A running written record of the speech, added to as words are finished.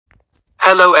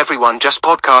Hello everyone, Just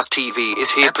Podcast TV is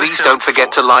here. Please don't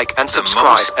forget to like and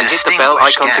subscribe and hit the bell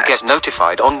icon to get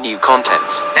notified on new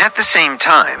contents. At the same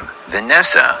time,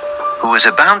 Vanessa, who was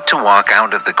about to walk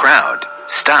out of the crowd,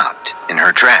 stopped in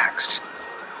her tracks.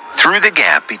 Through the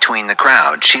gap between the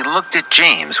crowd, she looked at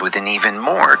James with an even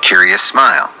more curious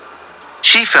smile.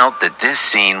 She felt that this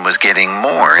scene was getting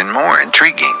more and more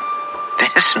intriguing.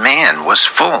 This man was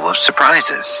full of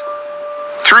surprises.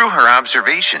 Through her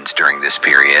observations during this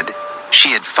period,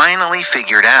 she had finally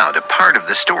figured out a part of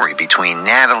the story between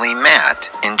Natalie, Matt,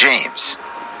 and James.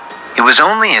 It was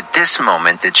only at this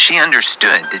moment that she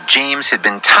understood that James had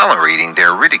been tolerating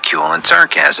their ridicule and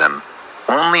sarcasm,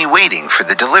 only waiting for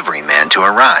the delivery man to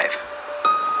arrive.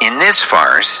 In this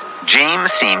farce,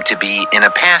 James seemed to be in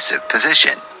a passive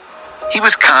position. He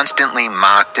was constantly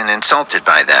mocked and insulted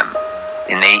by them,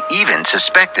 and they even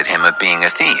suspected him of being a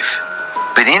thief.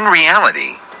 But in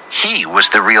reality, he was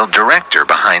the real director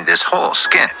behind this whole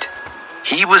skit.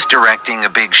 He was directing a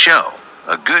big show,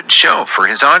 a good show for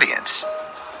his audience.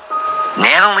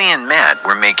 Natalie and Matt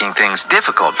were making things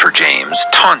difficult for James,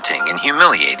 taunting and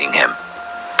humiliating him.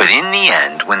 But in the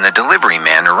end, when the delivery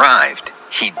man arrived,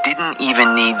 he didn't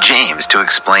even need James to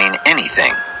explain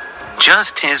anything.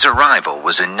 Just his arrival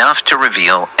was enough to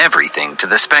reveal everything to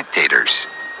the spectators.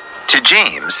 To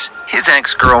James, his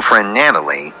ex-girlfriend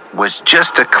Natalie was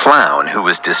just a clown who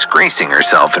was disgracing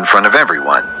herself in front of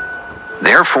everyone.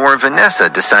 Therefore, Vanessa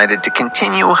decided to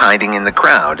continue hiding in the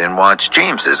crowd and watch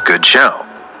James's good show.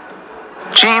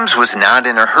 James was not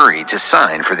in a hurry to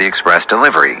sign for the express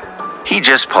delivery. He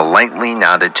just politely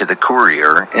nodded to the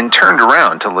courier and turned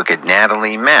around to look at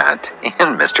Natalie, Matt,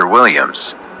 and Mr.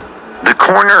 Williams. The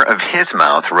corner of his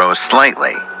mouth rose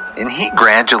slightly, and he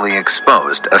gradually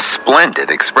exposed a splendid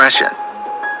expression.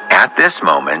 At this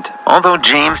moment, although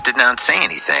James did not say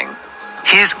anything,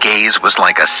 his gaze was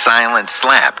like a silent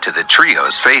slap to the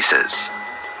trio's faces.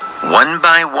 One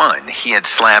by one, he had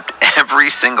slapped every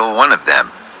single one of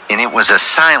them, and it was a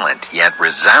silent yet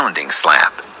resounding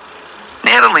slap.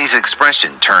 Natalie's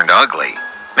expression turned ugly.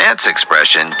 Matt's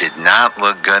expression did not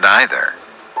look good either.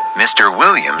 Mr.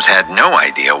 Williams had no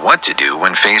idea what to do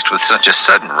when faced with such a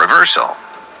sudden reversal.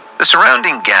 The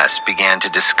surrounding guests began to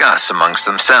discuss amongst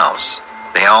themselves.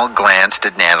 They all glanced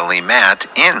at Natalie, Matt,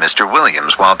 and Mr.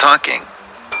 Williams while talking.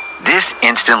 This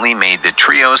instantly made the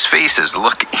trio's faces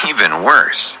look even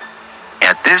worse.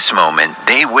 At this moment,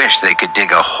 they wished they could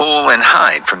dig a hole and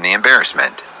hide from the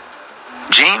embarrassment.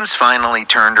 James finally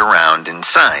turned around and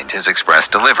signed his express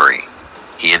delivery.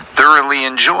 He had thoroughly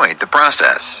enjoyed the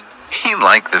process. He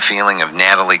liked the feeling of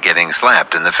Natalie getting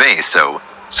slapped in the face, so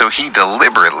he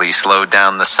deliberately slowed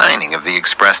down the signing of the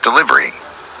express delivery.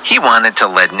 He wanted to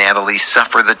let Natalie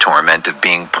suffer the torment of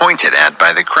being pointed at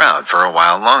by the crowd for a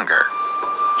while longer.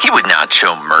 He would not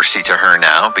show mercy to her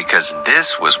now because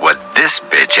this was what this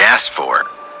bitch asked for.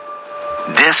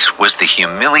 This was the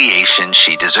humiliation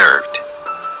she deserved.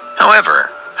 However,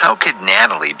 how could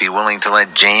Natalie be willing to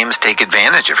let James take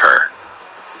advantage of her?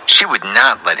 She would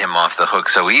not let him off the hook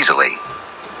so easily.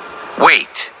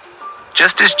 Wait!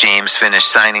 Just as James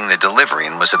finished signing the delivery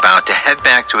and was about to head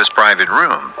back to his private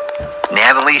room,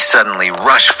 Natalie suddenly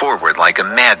rushed forward like a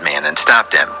madman and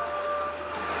stopped him.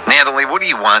 "Natalie, what do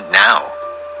you want now?"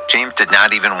 James did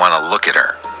not even want to look at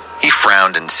her. He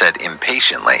frowned and said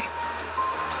impatiently,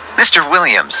 "Mr.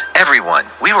 Williams, everyone,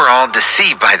 we were all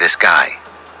deceived by this guy.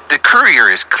 The courier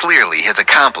is clearly his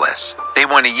accomplice. They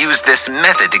want to use this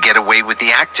method to get away with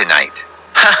the act tonight."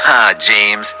 "Haha,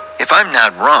 James. If I'm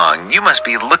not wrong, you must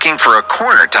be looking for a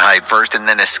corner to hide first and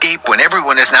then escape when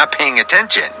everyone is not paying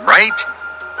attention, right?"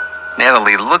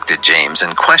 Natalie looked at James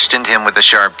and questioned him with a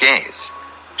sharp gaze.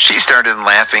 She started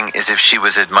laughing as if she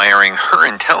was admiring her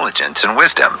intelligence and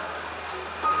wisdom.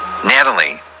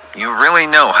 "Natalie, you really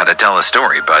know how to tell a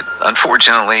story, but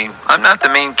unfortunately, I'm not the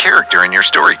main character in your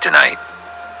story tonight.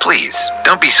 Please,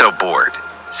 don't be so bored.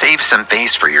 Save some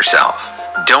face for yourself.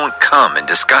 Don't come and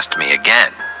disgust me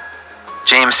again."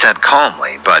 James said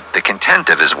calmly, but the content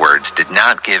of his words did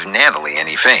not give Natalie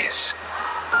any face.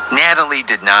 Natalie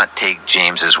did not take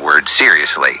James's words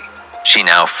seriously. She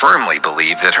now firmly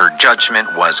believed that her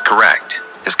judgment was correct.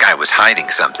 This guy was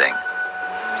hiding something.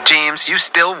 "James, you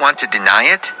still want to deny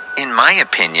it? In my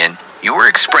opinion, your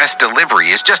express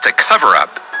delivery is just a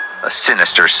cover-up." A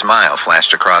sinister smile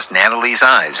flashed across Natalie's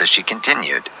eyes as she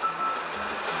continued.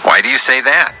 "Why do you say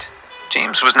that?"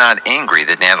 James was not angry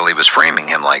that Natalie was framing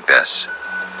him like this.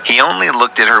 He only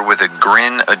looked at her with a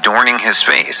grin adorning his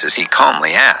face as he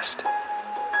calmly asked,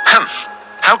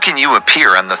 "How can you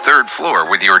appear on the third floor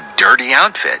with your dirty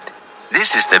outfit?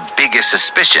 This is the biggest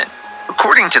suspicion.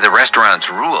 According to the restaurant's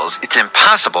rules, it's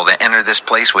impossible to enter this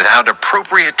place without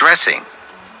appropriate dressing.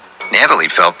 Natalie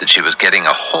felt that she was getting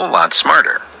a whole lot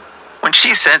smarter. When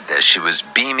she said this, she was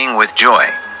beaming with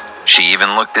joy. She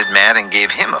even looked at Matt and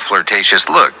gave him a flirtatious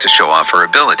look to show off her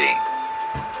ability.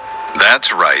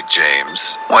 "That's right,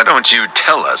 James. Why don't you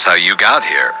tell us how you got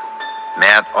here?"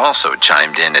 Matt also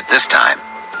chimed in at this time.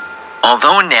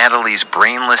 Although Natalie's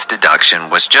brainless deduction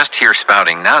was just here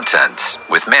spouting nonsense,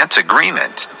 with Matt's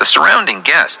agreement, the surrounding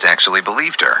guests actually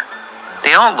believed her.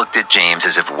 They all looked at James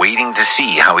as if waiting to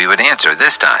see how he would answer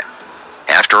this time.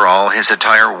 After all, his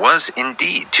attire was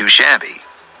indeed too shabby.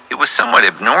 It was somewhat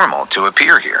abnormal to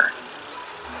appear here.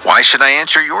 "Why should I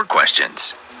answer your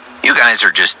questions? You guys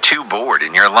are just too bored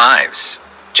in your lives."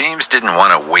 James didn't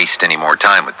want to waste any more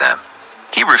time with them.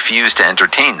 He refused to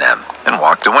entertain them and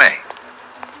walked away.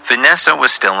 Vanessa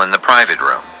was still in the private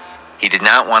room. He did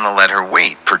not want to let her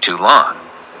wait for too long.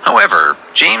 However,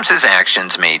 James's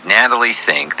actions made Natalie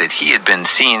think that he had been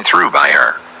seen through by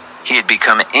her. He had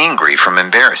become angry from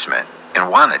embarrassment and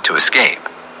wanted to escape.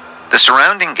 The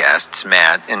surrounding guests,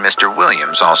 Matt and Mr.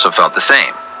 Williams, also felt the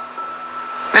same.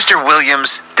 "Mr.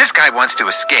 Williams, this guy wants to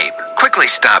escape. Quickly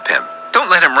stop him. Don't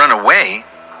let him run away,"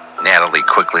 Natalie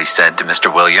quickly said to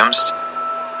Mr. Williams.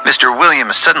 Mr.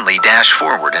 Williams suddenly dashed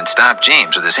forward and stopped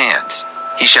James with his hands.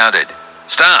 He shouted,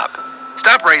 "Stop!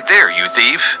 Stop right there, you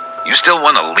thief! You still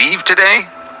want to leave today?"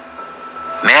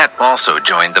 Matt also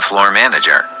joined the floor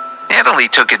manager. Natalie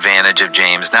took advantage of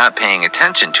James not paying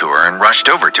attention to her and rushed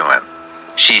over to him.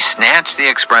 She snatched the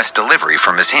express delivery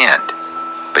from his hand.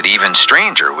 But even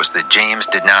stranger was that James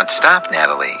did not stop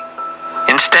Natalie.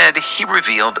 Instead, he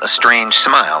revealed a strange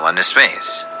smile on his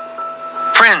face.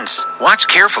 "Friends, watch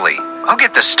carefully. I'll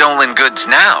get the stolen goods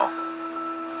now."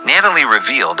 Natalie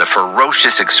revealed a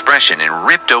ferocious expression and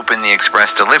ripped open the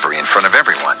express delivery in front of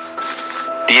everyone.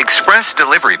 The express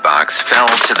delivery box fell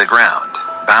to the ground,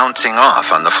 bouncing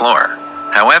off on the floor.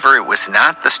 However, it was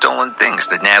not the stolen things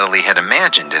that Natalie had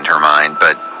imagined in her mind,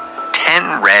 but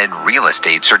 10 red real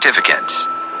estate certificates.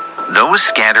 Those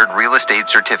scattered real estate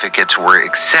certificates were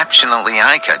exceptionally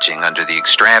eye-catching under the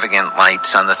extravagant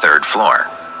lights on the 3rd floor.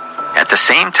 At the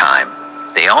same time,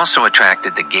 they also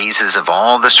attracted the gazes of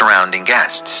all the surrounding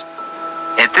guests.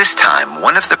 At this time,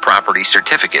 one of the property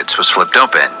certificates was flipped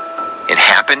open. It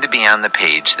happened to be on the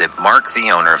page that marked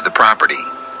the owner of the property.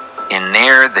 In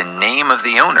there, the name of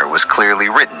the owner was clearly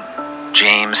written,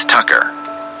 James Tucker.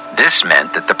 This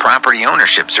meant that the property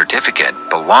ownership certificate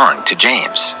belonged to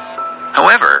James.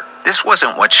 However, this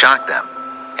wasn't what shocked them.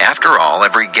 After all,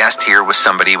 every guest here was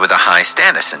somebody with a high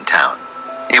status in town.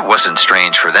 It wasn't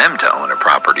strange for them to own a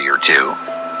property or two.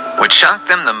 What shocked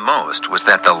them the most was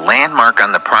that the landmark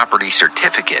on the property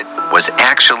certificate was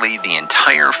actually the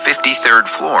entire 53rd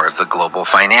floor of the Global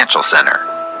Financial Center.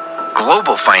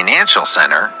 Global Financial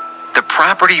Center? The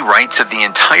property rights of the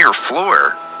entire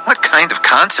floor? What kind of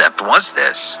concept was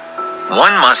this?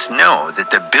 One must know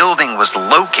that the building was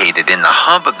located in the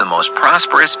hub of the most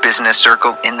prosperous business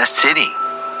circle in the city.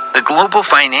 The Global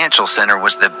Financial Center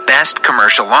was the best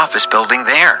commercial office building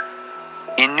there.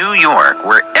 In New York,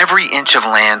 where every inch of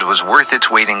land was worth its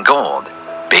weight in gold,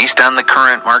 based on the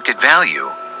current market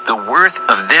value, the worth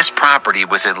of this property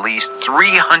was at least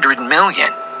 $300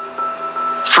 million.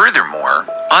 Furthermore,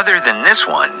 other than this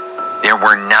one, there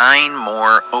were 9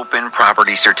 more open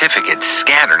property certificates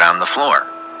scattered on the floor,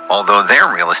 although their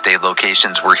real estate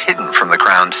locations were hidden from the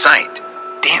Crown's sight.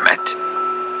 Damn it.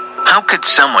 How could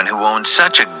someone who owned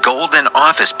such a golden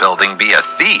office building be a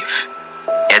thief?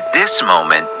 At this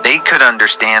moment, they could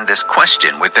understand this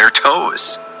question with their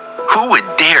toes. Who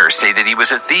would dare say that he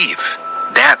was a thief?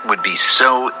 That would be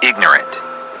so ignorant.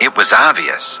 It was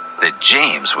obvious that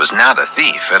James was not a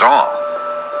thief at all.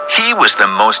 He was the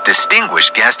most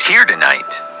distinguished guest here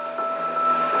tonight.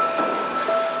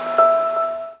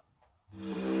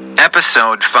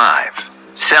 Episode 5,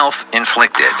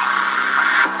 Self-Inflicted.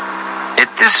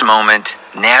 At this moment,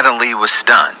 Natalie was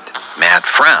stunned. Matt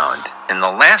frowned, and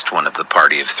the last one of the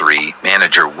party of 3,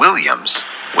 Manager Williams,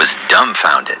 was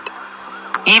dumbfounded.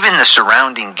 Even the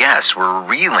surrounding guests were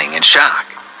reeling in shock.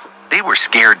 They were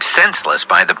scared senseless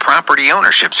by the property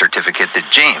ownership certificate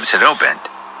that James had opened.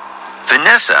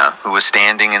 Vanessa, who was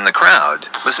standing in the crowd,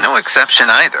 was no exception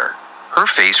either. Her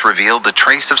face revealed a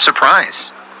trace of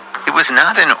surprise. It was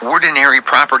not an ordinary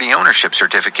property ownership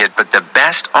certificate, but the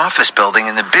best office building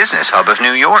in the business hub of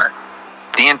New York.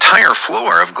 The entire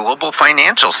floor of Global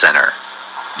Financial Center.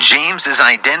 James's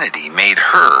identity made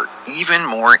her even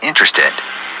more interested.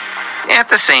 At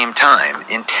the same time,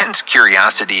 intense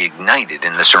curiosity ignited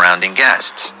in the surrounding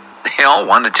guests. They all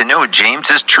wanted to know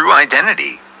James's true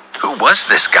identity. Who was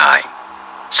this guy?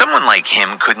 Someone like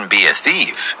him couldn't be a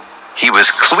thief. He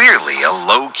was clearly a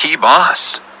low-key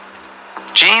boss.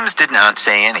 James did not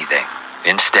say anything.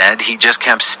 Instead, he just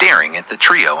kept staring at the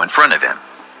trio in front of him.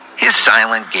 His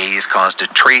silent gaze caused a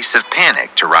trace of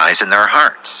panic to rise in their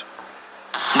hearts.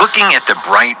 Looking at the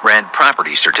bright red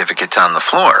property certificates on the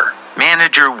floor,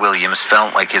 Manager Williams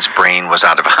felt like his brain was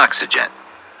out of oxygen,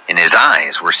 and his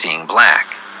eyes were seeing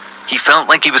black. He felt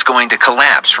like he was going to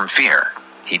collapse from fear.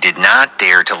 He did not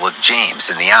dare to look James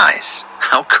in the eyes.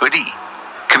 How could he?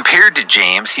 Compared to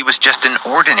James, he was just an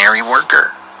ordinary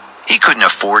worker. He couldn't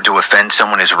afford to offend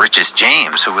someone as rich as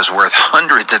James, who was worth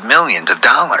hundreds of millions of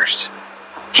dollars.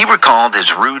 He recalled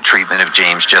his rude treatment of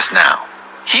James just now.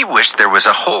 He wished there was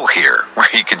a hole here where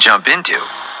he could jump into.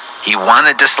 He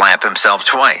wanted to slap himself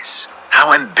twice.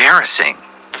 How embarrassing.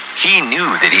 He knew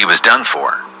that he was done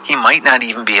for. He might not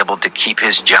even be able to keep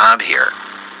his job here.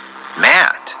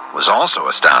 Matt was also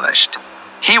astonished.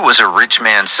 He was a rich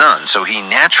man's son, so he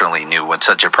naturally knew what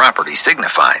such a property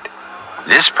signified.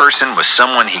 This person was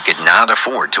someone he could not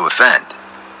afford to offend.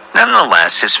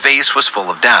 Nonetheless, his face was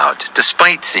full of doubt,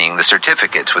 despite seeing the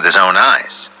certificates with his own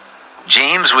eyes.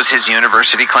 James was his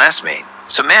university classmate,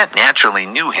 so Matt naturally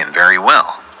knew him very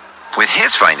well. With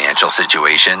his financial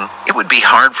situation, it would be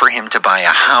hard for him to buy a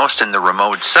house in the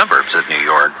remote suburbs of New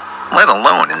York, let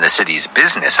alone in the city's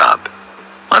business hub.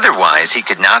 Otherwise, he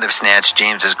could not have snatched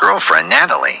James's girlfriend,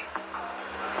 Natalie.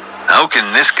 How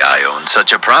can this guy own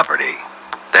such a property?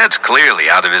 That's clearly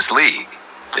out of his league.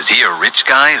 Is he a rich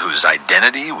guy whose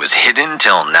identity was hidden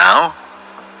till now?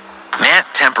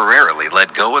 Matt temporarily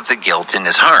let go of the guilt in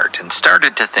his heart and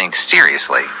started to think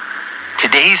seriously.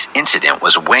 Today's incident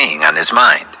was weighing on his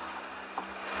mind.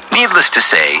 Needless to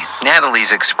say,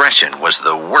 Natalie's expression was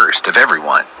the worst of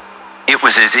everyone. It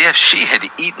was as if she had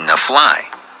eaten a fly.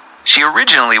 She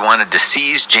originally wanted to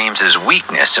seize James's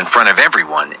weakness in front of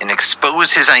everyone and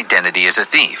expose his identity as a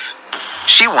thief.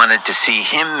 She wanted to see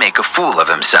him make a fool of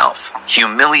himself,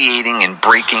 humiliating and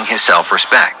breaking his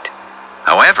self-respect.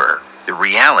 However, the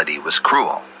reality was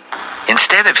cruel.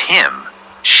 Instead of him,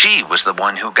 she was the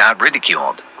one who got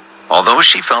ridiculed. Although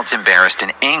she felt embarrassed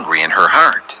and angry in her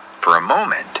heart, for a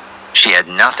moment, she had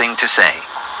nothing to say.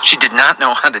 She did not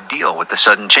know how to deal with the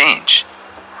sudden change.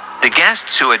 The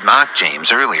guests who had mocked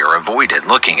James earlier avoided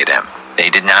looking at him.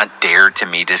 They did not dare to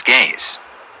meet his gaze.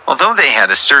 Although they had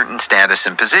a certain status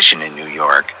and position in New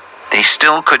York, they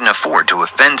still couldn't afford to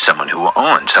offend someone who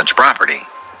owned such property.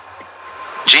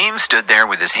 James stood there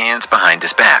with his hands behind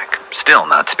his back, still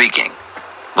not speaking.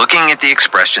 Looking at the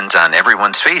expressions on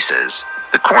everyone's faces,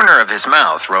 the corner of his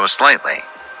mouth rose slightly.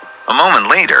 A moment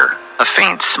later, a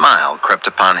faint smile crept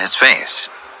upon his face.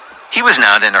 He was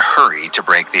not in a hurry to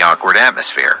break the awkward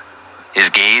atmosphere. His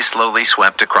gaze slowly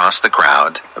swept across the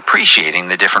crowd, appreciating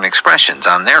the different expressions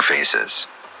on their faces.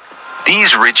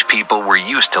 These rich people were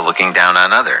used to looking down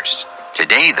on others.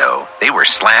 Today, though, they were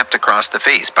slapped across the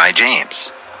face by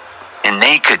James. And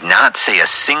they could not say a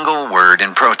single word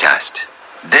in protest.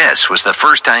 This was the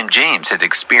first time James had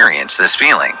experienced this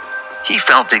feeling. He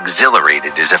felt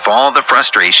exhilarated, as if all the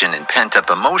frustration and pent-up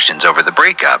emotions over the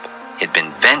breakup had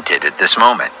been vented at this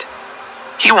moment.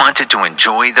 He wanted to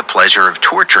enjoy the pleasure of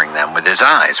torturing them with his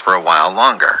eyes for a while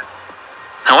longer.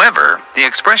 However, the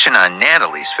expression on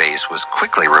Natalie's face was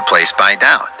quickly replaced by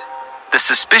doubt. The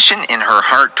suspicion in her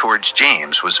heart towards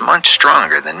James was much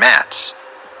stronger than Matt's.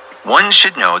 One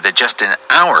should know that just an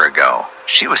hour ago,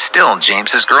 she was still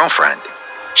James's girlfriend.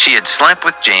 She had slept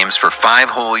with James for 5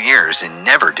 whole years, and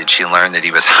never did she learn that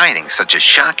he was hiding such a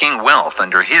shocking wealth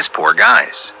under his poor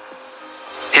guise.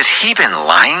 Has he been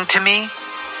lying to me?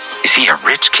 Is he a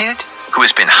rich kid who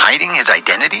has been hiding his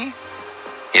identity?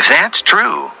 If that's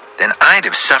true, then I'd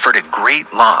have suffered a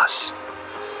great loss,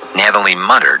 Natalie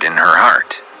muttered in her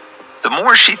heart. The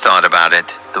more she thought about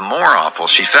it, the more awful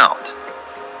she felt.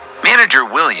 Manager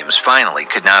Williams finally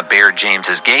could not bear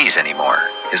James's gaze anymore.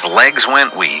 His legs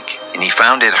went weak, and he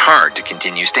found it hard to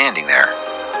continue standing there.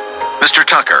 Mr.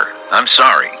 Tucker, I'm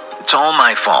sorry. It's all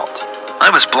my fault. I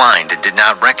was blind and did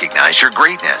not recognize your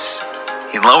greatness.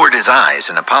 He lowered his eyes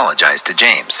and apologized to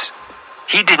James.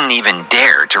 He didn't even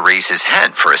dare to raise his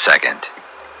head for a second.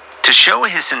 To show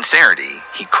his sincerity,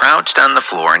 he crouched on the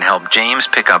floor and helped James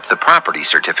pick up the property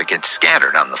certificates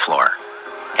scattered on the floor.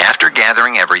 After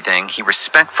gathering everything, he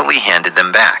respectfully handed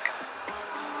them back.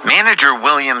 Manager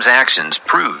Williams' actions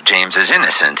proved James's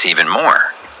innocence even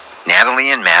more.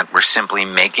 Natalie and Matt were simply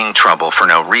making trouble for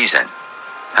no reason.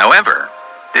 However,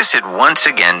 this had once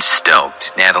again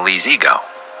stoked Natalie's ego.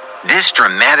 This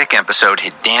dramatic episode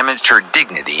had damaged her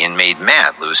dignity and made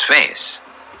Matt lose face.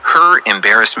 Her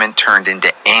embarrassment turned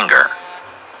into anger.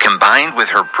 Combined with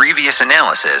her previous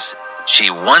analysis, she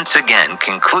once again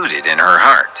concluded in her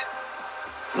heart,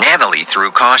 Natalie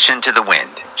threw caution to the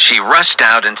wind. She rushed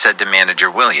out and said to Manager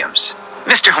Williams,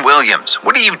 "Mr. Williams,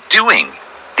 what are you doing?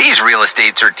 These real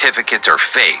estate certificates are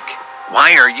fake.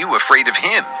 Why are you afraid of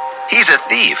him? He's a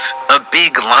thief, a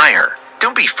big liar.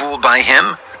 Don't be fooled by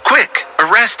him. Quick,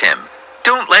 arrest him.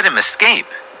 Don't let him escape."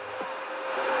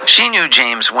 She knew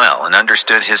James well and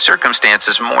understood his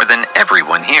circumstances more than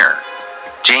everyone here.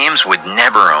 James would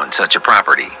never own such a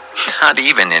property, not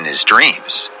even in his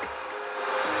dreams.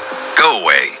 "Go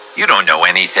away. You don't know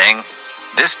anything."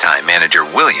 This time, Manager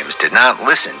Williams did not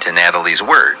listen to Natalie's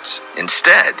words.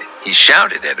 Instead, he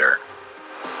shouted at her.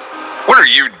 "What are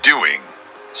you doing?"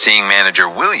 Seeing Manager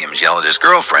Williams yell at his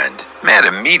girlfriend, Matt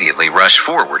immediately rushed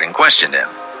forward and questioned him.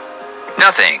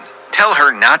 "Nothing. Tell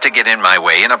her not to get in my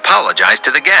way and apologize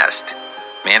to the guest,"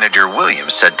 Manager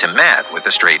Williams said to Matt with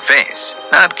a straight face,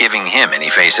 not giving him any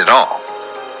face at all.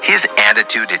 His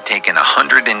attitude had taken a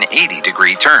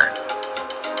 180-degree turn.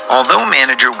 Although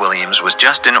Manager Williams was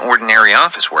just an ordinary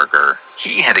office worker,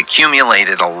 he had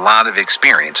accumulated a lot of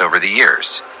experience over the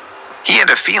years. He had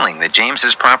a feeling that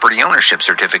James's property ownership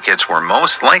certificates were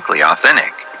most likely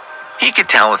authentic. He could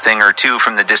tell a thing or two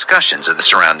from the discussions of the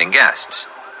surrounding guests.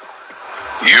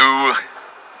 "You..."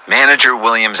 Manager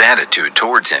Williams' attitude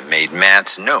towards him made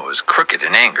Matt's nose crooked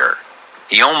in anger.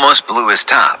 He almost blew his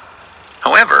top.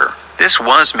 However, this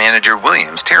was Manager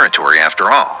Williams' territory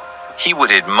after all. He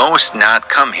would at most not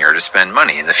come here to spend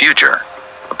money in the future.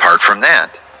 Apart from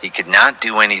that, he could not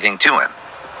do anything to him.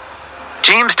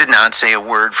 James did not say a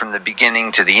word from the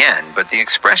beginning to the end, but the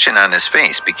expression on his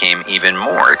face became even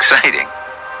more exciting.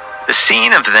 The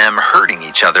scene of them hurting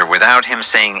each other without him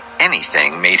saying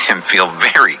anything made him feel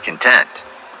very content.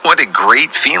 What a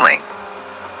great feeling.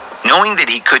 Knowing that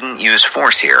he couldn't use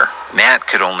force here, Matt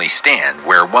could only stand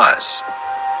where was.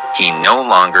 He no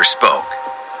longer spoke.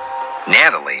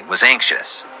 Natalie was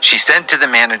anxious. She said to the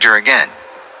manager again,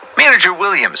 "Manager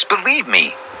Williams, believe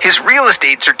me, his real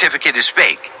estate certificate is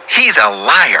fake. He's a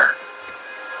liar."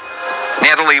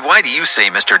 "Natalie, why do you say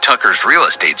Mr. Tucker's real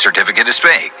estate certificate is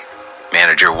fake?"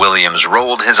 Manager Williams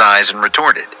rolled his eyes and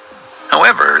retorted.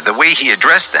 However, the way he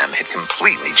addressed them had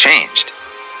completely changed.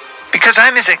 "Because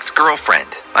I'm his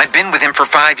ex-girlfriend. I've been with him for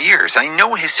 5 years. I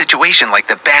know his situation like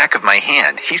the back of my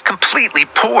hand. He's completely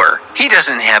poor. He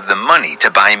doesn't have the money to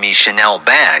buy me Chanel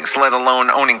bags, let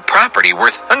alone owning property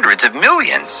worth hundreds of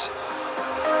millions."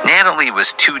 Natalie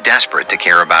was too desperate to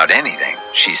care about anything.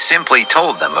 She simply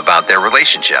told them about their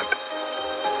relationship.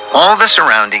 All the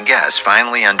surrounding guests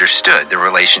finally understood the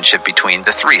relationship between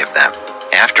the three of them.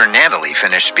 After Natalie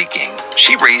finished speaking,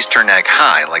 she raised her neck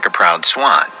high like a proud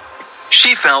swan.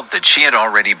 She felt that she had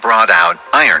already brought out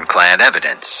ironclad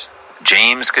evidence.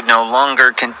 James could no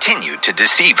longer continue to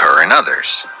deceive her and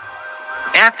others.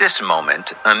 At this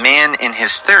moment, a man in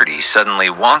his 30s suddenly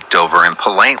walked over and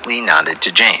politely nodded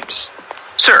to James.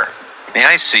 "Sir, may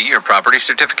I see your property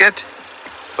certificate?"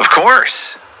 "Of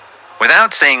course."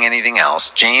 Without saying anything else,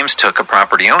 James took a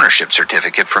property ownership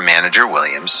certificate from Manager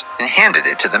Williams and handed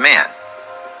it to the man.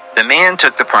 The man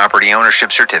took the property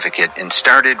ownership certificate and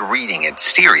started reading it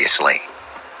seriously.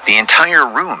 The entire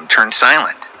room turned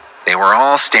silent. They were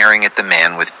all staring at the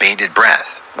man with bated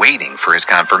breath, waiting for his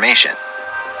confirmation.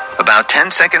 About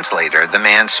 10 seconds later, the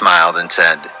man smiled and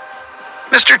said,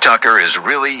 "Mr. Tucker is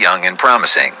really young and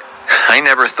promising. I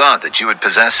never thought that you would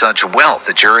possess such wealth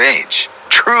at your age.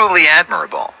 Truly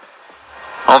admirable."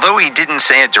 Although he didn't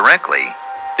say it directly,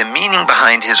 the meaning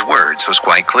behind his words was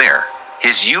quite clear.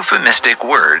 His euphemistic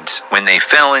words, when they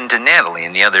fell into Natalie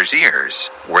and the others' ears,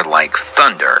 were like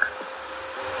thunder.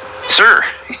 "Sir,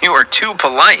 you are too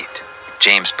polite,"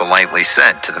 James politely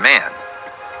said to the man.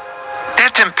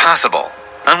 "That's impossible.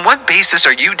 On what basis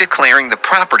are you declaring the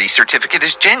property certificate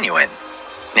is genuine?"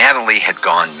 Natalie had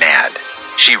gone mad.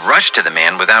 She rushed to the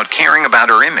man without caring about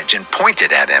her image and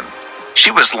pointed at him.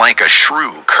 She was like a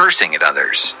shrew cursing at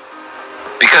others.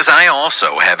 "Because I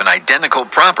also have an identical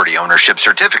property ownership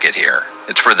certificate here.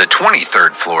 It's for the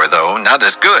 23rd floor, though, not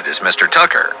as good as Mr.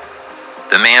 Tucker."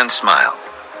 The man smiled.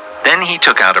 Then he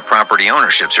took out a property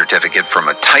ownership certificate from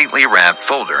a tightly wrapped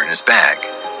folder in his bag.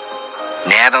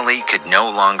 Natalie could no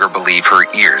longer believe her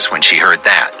ears when she heard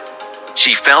that.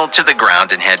 She fell to the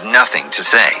ground and had nothing to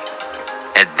say.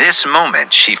 At this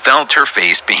moment, she felt her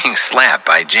face being slapped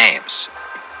by James.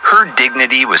 Her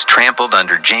dignity was trampled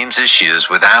under James's shoes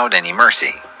without any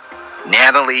mercy.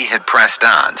 Natalie had pressed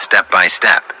on step by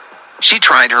step. She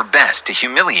tried her best to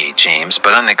humiliate James,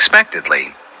 but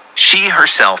unexpectedly, she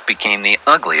herself became the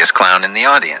ugliest clown in the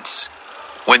audience.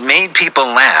 What made people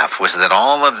laugh was that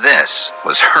all of this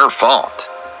was her fault.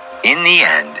 In the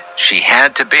end, she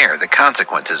had to bear the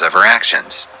consequences of her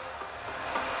actions.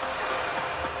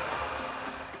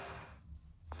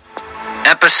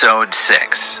 Episode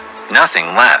 6. Nothing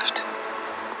left.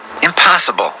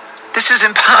 Impossible. This is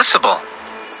impossible.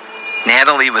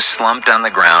 Natalie was slumped on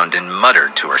the ground and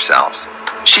muttered to herself.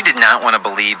 She did not want to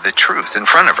believe the truth in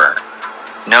front of her.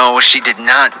 No, she did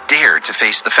not dare to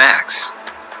face the facts.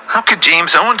 How could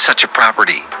James own such a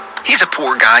property? He's a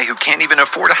poor guy who can't even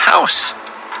afford a house.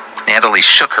 Natalie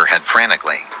shook her head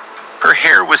frantically. Her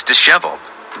hair was disheveled,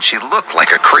 and she looked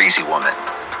like a crazy woman.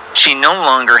 She no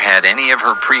longer had any of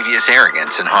her previous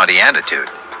arrogance and haughty attitude.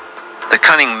 The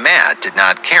cunning Matt did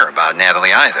not care about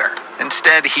Natalie either.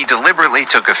 Instead, he deliberately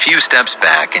took a few steps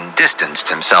back and distanced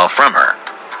himself from her.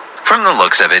 From the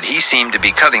looks of it, he seemed to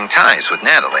be cutting ties with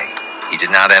Natalie. He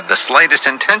did not have the slightest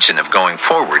intention of going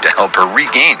forward to help her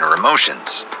regain her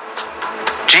emotions.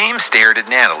 James stared at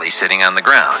Natalie sitting on the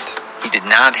ground. He did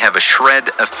not have a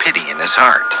shred of pity in his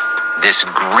heart. This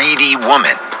greedy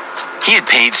woman. He had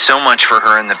paid so much for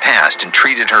her in the past and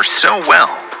treated her so well,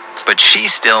 but she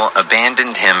still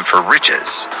abandoned him for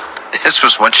riches. This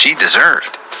was what she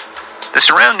deserved. The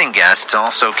surrounding guests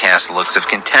also cast looks of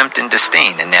contempt and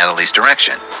disdain in Natalie's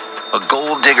direction. A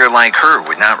gold digger like her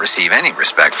would not receive any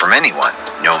respect from anyone,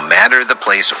 no matter the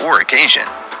place or occasion.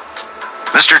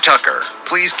 Mr. Tucker,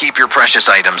 please keep your precious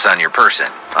items on your person.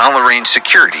 I'll arrange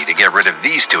security to get rid of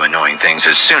these two annoying things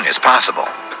as soon as possible.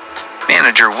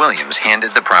 Manager Williams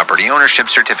handed the property ownership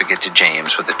certificate to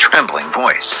James with a trembling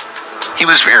voice. He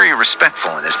was very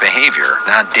respectful in his behavior,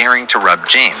 not daring to rub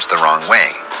James the wrong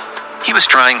way. He was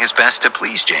trying his best to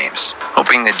please James,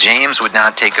 hoping that James would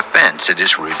not take offense at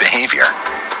his rude behavior.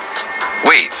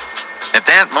 Wait. At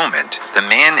that moment, the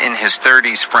man in his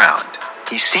 30s frowned.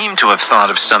 He seemed to have thought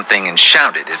of something and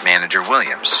shouted at Manager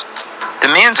Williams. The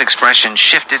man's expression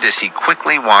shifted as he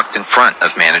quickly walked in front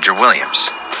of Manager Williams.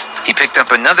 He picked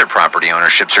up another property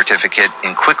ownership certificate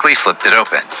and quickly flipped it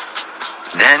open.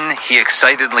 Then he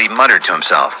excitedly muttered to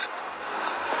himself,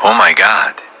 "Oh my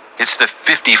God, it's the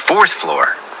 54th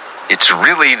floor. It's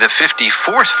really the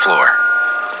 54th floor."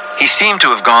 He seemed to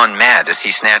have gone mad as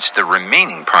he snatched the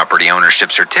remaining property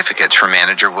ownership certificates from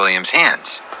Manager Williams'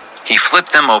 hands. He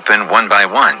flipped them open one by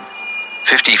one.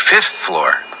 55th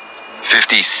floor.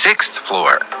 56th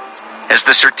floor. As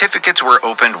the certificates were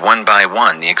opened one by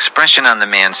one, the expression on the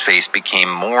man's face became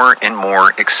more and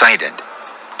more excited.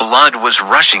 Blood was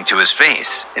rushing to his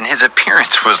face, and his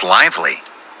appearance was lively.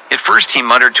 At first he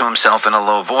muttered to himself in a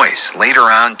low voice.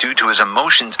 Later on, due to his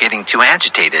emotions getting too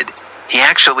agitated, he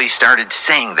actually started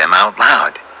saying them out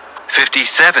loud.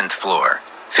 57th floor,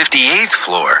 58th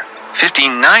floor,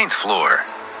 59th floor,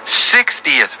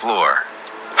 60th floor.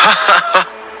 Ha ha ha!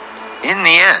 In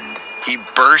the end, he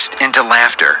burst into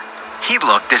laughter. He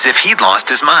looked as if he'd lost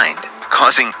his mind,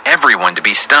 causing everyone to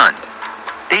be stunned.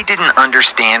 They didn't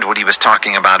understand what he was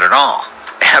talking about at all.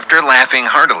 After laughing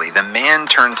heartily, the man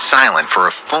turned silent for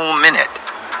a full minute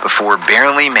before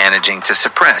barely managing to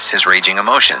suppress his raging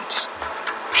emotions.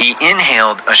 He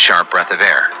inhaled a sharp breath of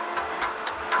air.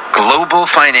 Global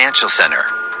Financial Center,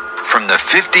 from the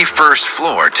 51st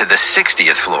floor to the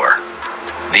 60th floor.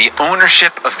 The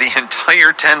ownership of the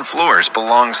entire 10 floors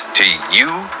belongs to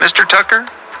you, Mr. Tucker?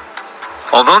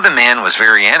 Although the man was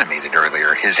very animated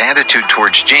earlier, his attitude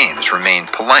towards James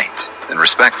remained polite and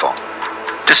respectful.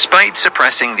 Despite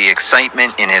suppressing the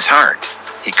excitement in his heart,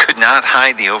 he could not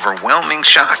hide the overwhelming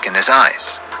shock in his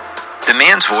eyes. The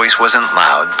man's voice wasn't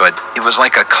loud, but it was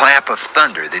like a clap of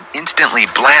thunder that instantly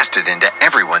blasted into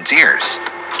everyone's ears,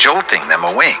 jolting them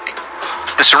awake.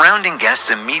 The surrounding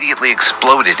guests immediately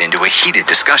exploded into a heated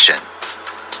discussion.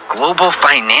 Global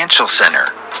Financial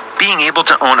Center. Being able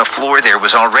to own a floor there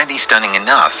was already stunning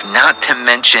enough, not to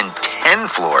mention 10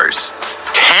 floors.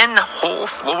 10 whole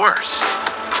floors.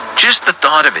 Just the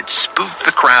thought of it spooked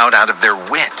the crowd out of their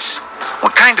wits.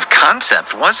 What kind of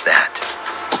concept was that?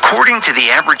 According to the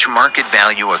average market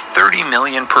value of $30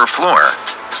 million per floor,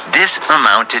 this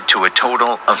amounted to a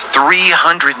total of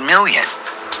 $300 million.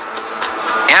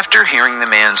 After hearing the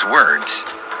man's words,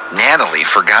 Natalie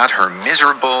forgot her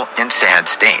miserable and sad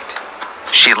state.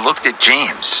 She looked at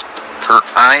James, her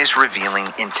eyes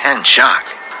revealing intense shock.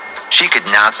 She could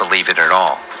not believe it at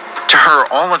all. To her,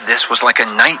 all of this was like a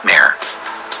nightmare.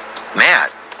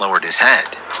 Matt lowered his head,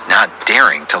 not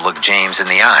daring to look James in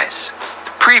the eyes.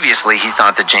 Previously, he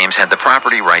thought that James had the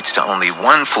property rights to only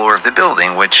one floor of the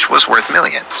building, which was worth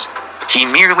millions. He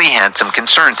merely had some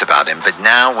concerns about him, but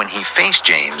now when he faced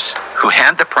James, who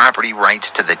had the property rights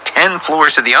to the 10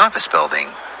 floors of the office building,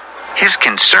 his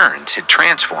concerns had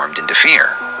transformed into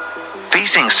fear.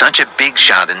 Facing such a big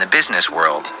shot in the business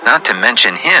world, not to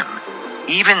mention him,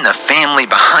 even the family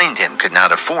behind him could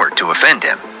not afford to offend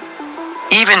him.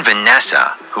 Even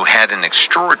Vanessa, who had an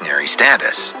extraordinary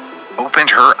status, opened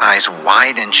her eyes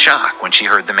wide in shock when she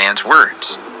heard the man's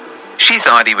words. She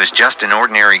thought he was just an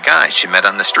ordinary guy she met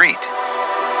on the street.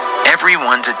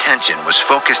 Everyone's attention was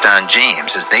focused on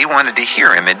James as they wanted to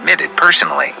hear him admit it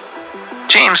personally.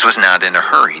 James was not in a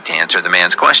hurry to answer the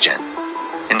man's question.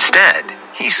 Instead,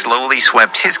 he slowly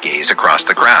swept his gaze across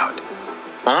the crowd.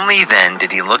 Only then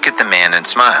did he look at the man and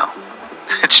smile.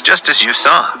 "It's just as you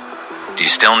saw. Do you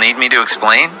still need me to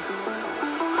explain?"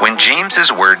 When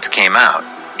James's words came out,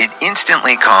 it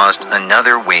instantly caused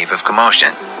another wave of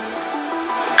commotion.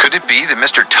 Could it be that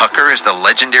Mr. Tucker is the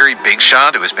legendary big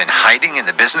shot who has been hiding in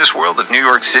the business world of New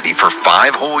York City for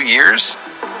 5 whole years?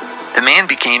 The man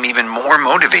became even more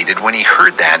motivated when he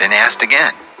heard that and asked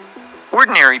again.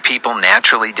 Ordinary people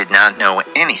naturally did not know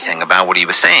anything about what he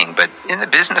was saying, but in the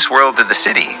business world of the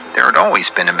city, there had always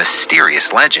been a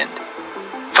mysterious legend.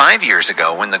 5 years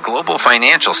ago, when the Global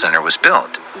Financial Center was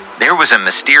built, there was a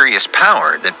mysterious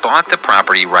power that bought the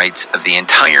property rights of the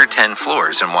entire 10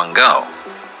 floors in one go.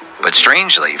 But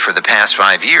strangely, for the past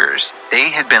 5 years, they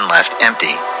had been left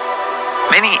empty.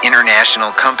 Many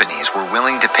international companies were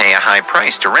willing to pay a high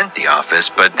price to rent the office,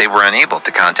 but they were unable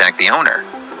to contact the owner.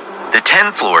 The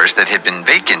 10 floors that had been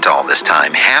vacant all this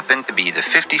time happened to be the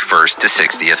 51st to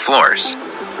 60th floors.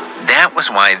 That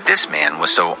was why this man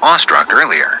was so awestruck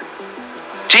earlier.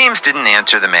 James didn't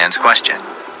answer the man's question.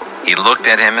 He looked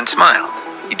at him and smiled.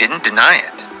 He didn't deny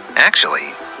it.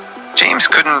 Actually, James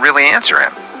couldn't really answer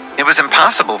him. It was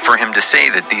impossible for him to say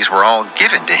that these were all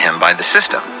given to him by the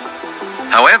system.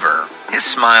 However, his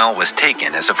smile was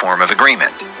taken as a form of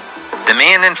agreement. The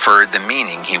man inferred the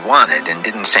meaning he wanted and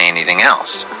didn't say anything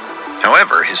else.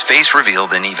 However, his face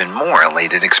revealed an even more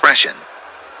elated expression.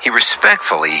 He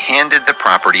respectfully handed the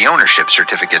property ownership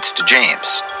certificates to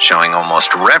James, showing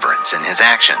almost reverence in his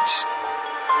actions.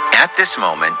 At this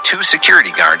moment, 2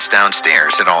 security guards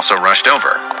downstairs had also rushed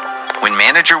over. When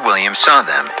Manager Williams saw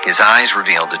them, his eyes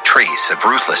revealed a trace of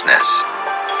ruthlessness.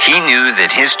 He knew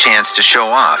that his chance to show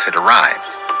off had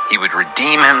arrived. He would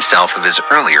redeem himself of his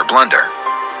earlier blunder.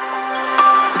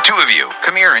 "The 2 of you,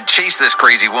 come here and chase this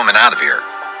crazy woman out of here.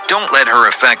 Don't let her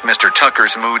affect Mr.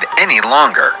 Tucker's mood any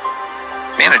longer."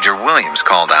 Manager Williams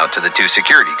called out to the 2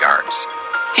 security guards.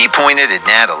 He pointed at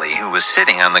Natalie, who was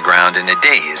sitting on the ground in a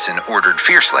daze, and ordered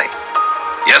fiercely,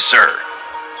 "Yes, sir."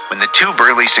 When the 2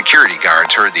 burly security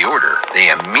guards heard the order, they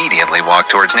immediately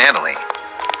walked towards Natalie.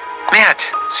 "Matt,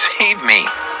 save me!"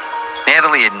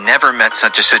 Natalie had never met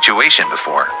such a situation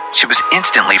before. She was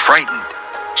instantly frightened.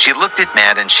 She looked at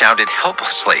Matt and shouted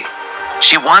helplessly.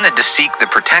 She wanted to seek the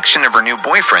protection of her new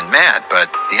boyfriend, Matt, but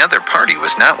the other party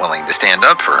was not willing to stand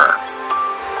up for her.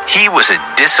 He was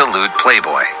a dissolute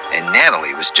playboy, and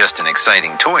Natalie was just an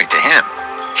exciting toy to him.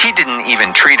 He didn't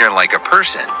even treat her like a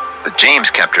person, but James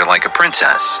kept her like a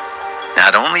princess.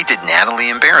 Not only did Natalie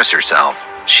embarrass herself,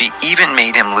 she even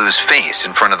made him lose face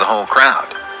in front of the whole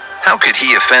crowd. How could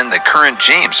he offend the current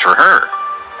James for her?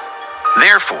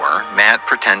 Therefore, Matt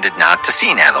pretended not to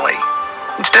see Natalie.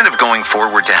 Instead of going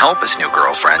forward to help his new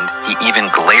girlfriend, he even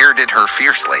glared at her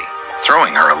fiercely,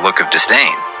 throwing her a look of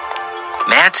disdain.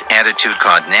 Matt's attitude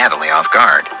caught Natalie off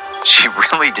guard. She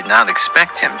really did not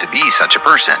expect him to be such a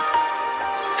person.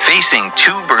 Facing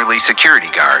 2 burly security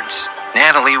guards,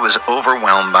 Natalie was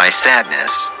overwhelmed by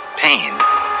sadness, pain,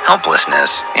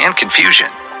 helplessness, and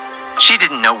confusion. She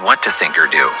didn't know what to think or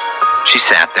do. She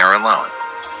sat there alone.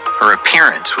 Her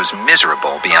appearance was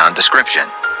miserable beyond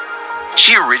description.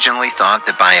 She originally thought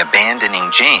that by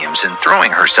abandoning James and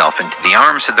throwing herself into the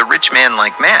arms of the rich man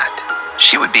like Matt,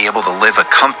 she would be able to live a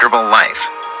comfortable life.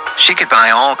 She could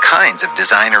buy all kinds of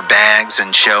designer bags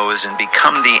and shows and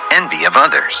become the envy of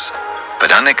others.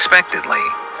 But unexpectedly,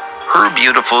 her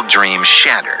beautiful dream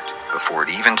shattered before it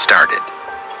even started.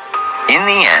 In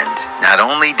the end, not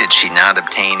only did she not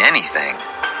obtain anything,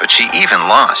 but she even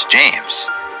lost James.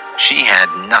 She had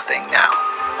nothing now.